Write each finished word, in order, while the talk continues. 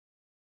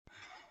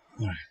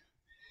Alright.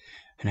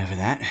 Enough of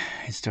that.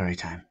 It's story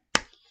time.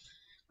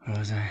 Where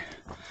was I?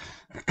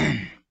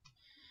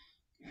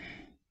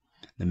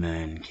 The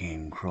man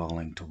came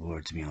crawling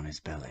towards me on his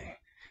belly,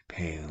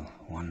 pale,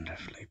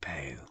 wonderfully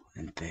pale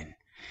and thin.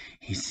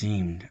 He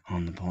seemed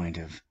on the point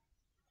of...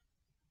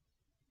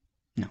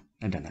 No,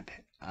 I've done that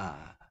bit.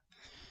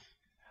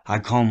 I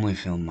calmly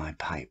filled my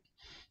pipe,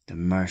 the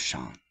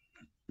Mershon,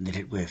 lit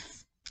it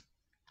with,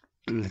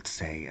 let's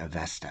say, a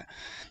Vesta,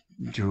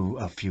 drew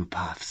a few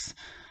puffs.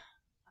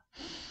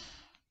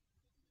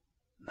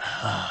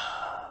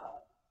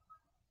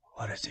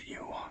 What is it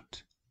you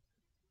want?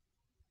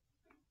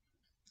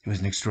 It was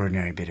an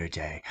extraordinary bitter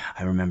day.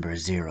 I remember a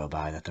 0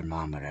 by the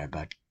thermometer,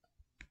 but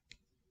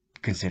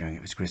considering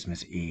it was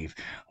Christmas Eve,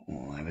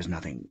 well, there was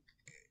nothing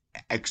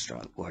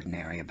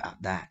extraordinary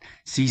about that.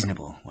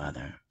 Seasonable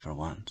weather, for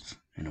once,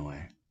 in a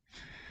way.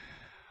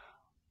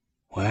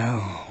 Well,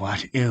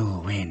 what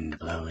ill wind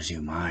blows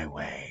you my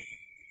way?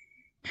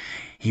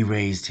 He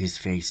raised his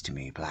face to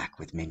me, black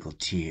with mingled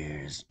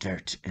tears,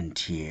 dirt and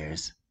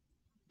tears.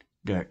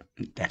 Dirt,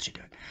 that should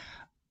do it.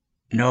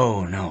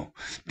 No, no,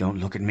 don't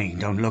look at me,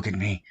 don't look at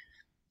me.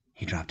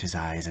 He dropped his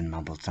eyes and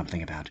mumbled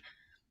something about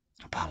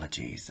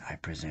apologies, I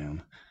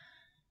presume.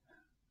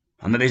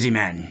 I'm a busy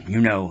man,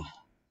 you know.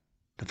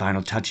 The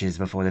final touches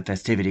before the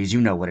festivities, you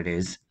know what it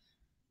is.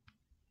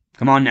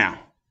 Come on now.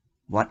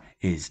 What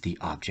is the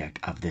object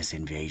of this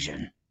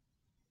invasion?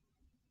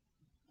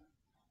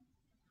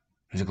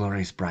 It was a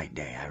glorious bright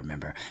day, I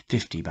remember,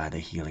 50 by the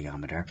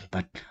heliometer,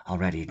 but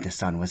already the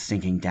sun was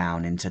sinking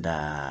down into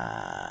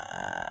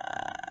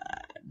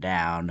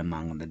down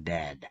among the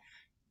dead.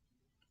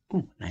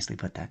 Ooh, nicely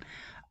put that.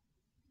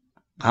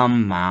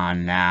 Come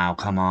on now,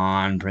 come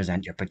on,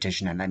 present your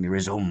petition and let me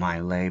resume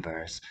my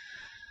labors.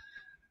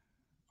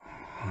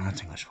 Oh,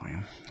 that's English for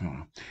you. Oh,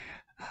 well.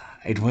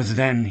 It was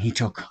then he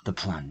took the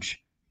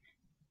plunge.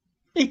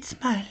 It's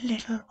my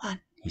little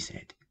one, he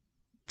said.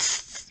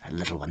 Tss, a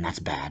little one, that's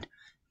bad.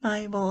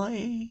 My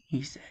boy,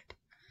 he said,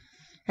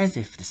 as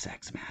if the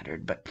sex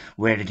mattered. But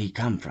where did he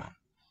come from?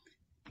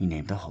 He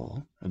named the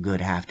hole, a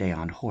good half-day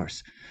on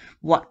horse.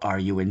 What are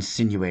you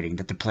insinuating,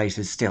 that the place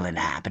is still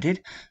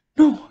inhabited?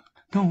 No,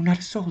 no, not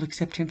a soul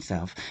except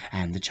himself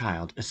and the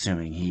child,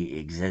 assuming he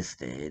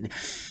existed.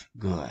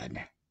 Good.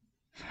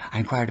 I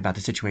inquired about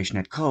the situation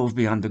at Cove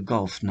beyond the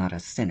gulf. Not a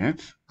sinner.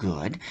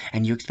 Good.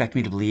 And you expect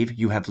me to believe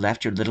you have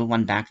left your little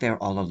one back there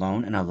all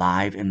alone and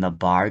alive in the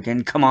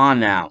bargain? Come on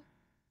now.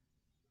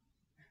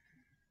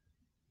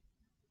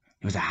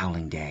 It was a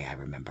howling day, I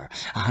remember,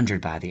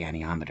 100 by the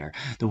anemometer.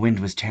 The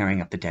wind was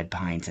tearing up the dead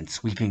pines and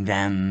sweeping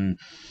them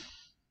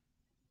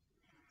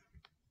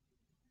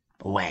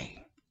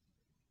away.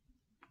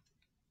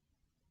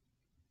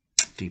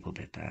 Feeble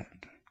bit, that.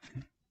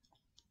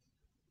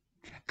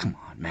 Come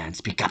on, man,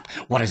 speak up.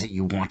 What is it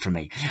you want from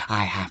me?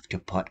 I have to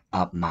put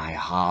up my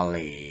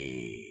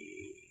holly.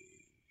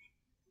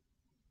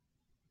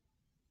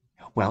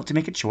 Well, to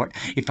make it short,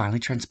 it finally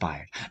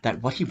transpired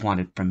that what he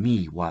wanted from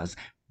me was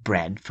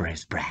bread for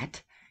his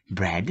brat.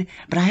 Bread?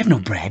 But I have no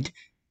bread.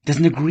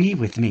 Doesn't agree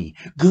with me.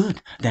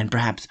 Good. Then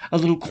perhaps a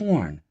little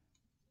corn.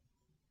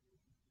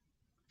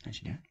 How'd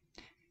you do it?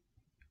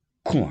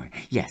 Corn.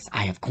 Yes,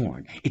 I have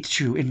corn. It's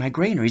true, in my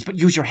granaries, but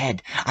use your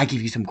head. I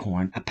give you some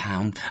corn, a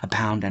pound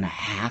and a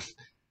half.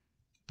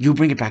 You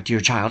bring it back to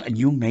your child, and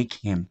you make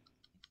him,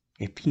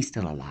 if he's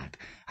still alive,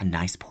 a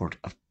nice pot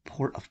of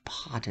porridge,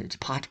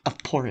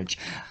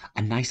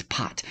 a nice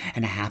pot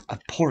and a half of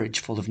porridge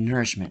full of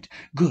nourishment.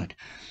 Good.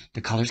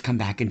 The colors come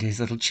back into his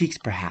little cheeks,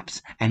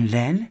 perhaps, and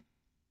then...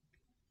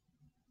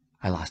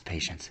 I lost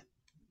patience.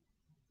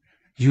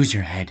 Use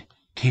your head,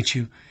 can't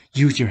you?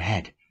 Use your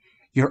head.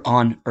 You're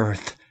on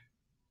Earth.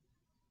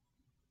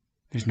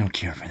 There's no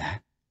cure for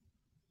that.